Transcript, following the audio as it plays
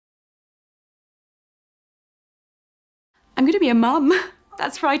I'm going to be a mum.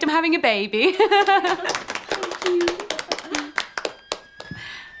 That's right, I'm having a baby. Thank you.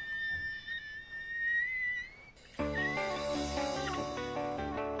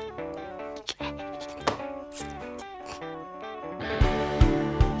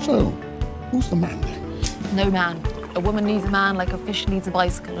 So, who's the man then? No man. A woman needs a man like a fish needs a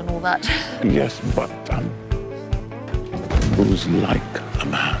bicycle and all that. Yes, but who's like a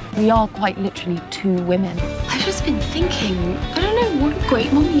man? We are quite literally two women. I've just been thinking, I don't know, what a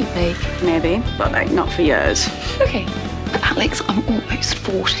great mum you'd make. Maybe, but like not for years. Okay, but Alex, I'm almost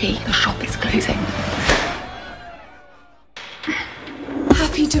 40. The shop is closing.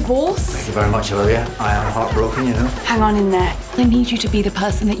 Happy divorce? Thank you very much, Olivia. I am heartbroken, you know. Hang on in there. I need you to be the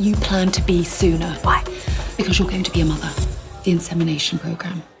person that you plan to be sooner. Why? Because you're going to be a mother. The insemination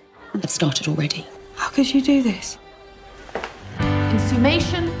program. I've started already. How could you do this? In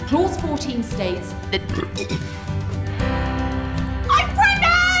summation, clause 14 states that... I'm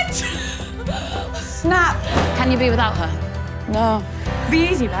pregnant! Snap! Can you be without her? No. Be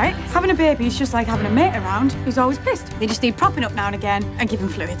easy, right? Having a baby is just like having a mate around who's always pissed. They just need propping up now and again and giving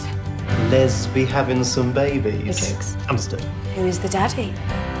fluid. Les be having some babies. No jokes. Understood. Who is the daddy?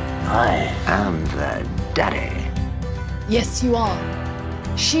 I am the daddy. Yes, you are.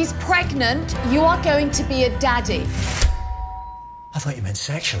 She's pregnant. You are going to be a daddy. I thought you meant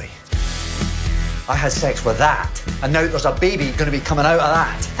sexually. I had sex with that, and now there's a baby going to be coming out of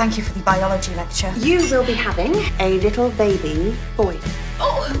that. Thank you for the biology lecture. You will be having a little baby boy.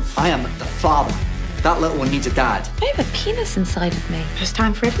 I am the father. That little one needs a dad. I have a penis inside of me. There's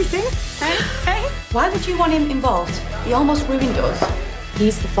time for everything. Hey, why would you want him involved? He almost ruined us.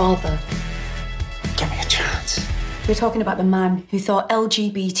 He's the father. Give me a chance. We're talking about the man who thought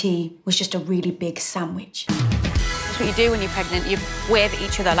LGBT was just a really big sandwich. That's what you do when you're pregnant. You wave at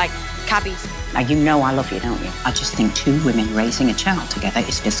each other like cabbies. Now, you know I love you, don't you? I just think two women raising a child together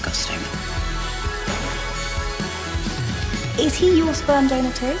is disgusting. Is he your sperm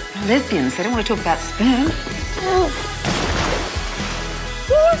donor too? Lesbians, they don't want to talk about sperm.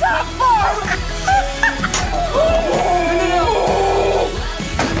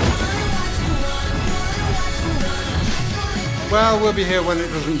 Well, we'll be here when it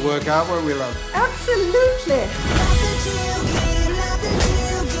doesn't work out, won't we, love? Absolutely.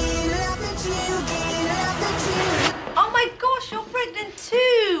 Oh my gosh, you're pregnant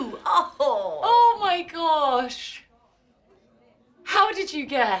too! Oh! Oh my gosh. How did you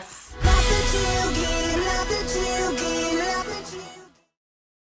guess?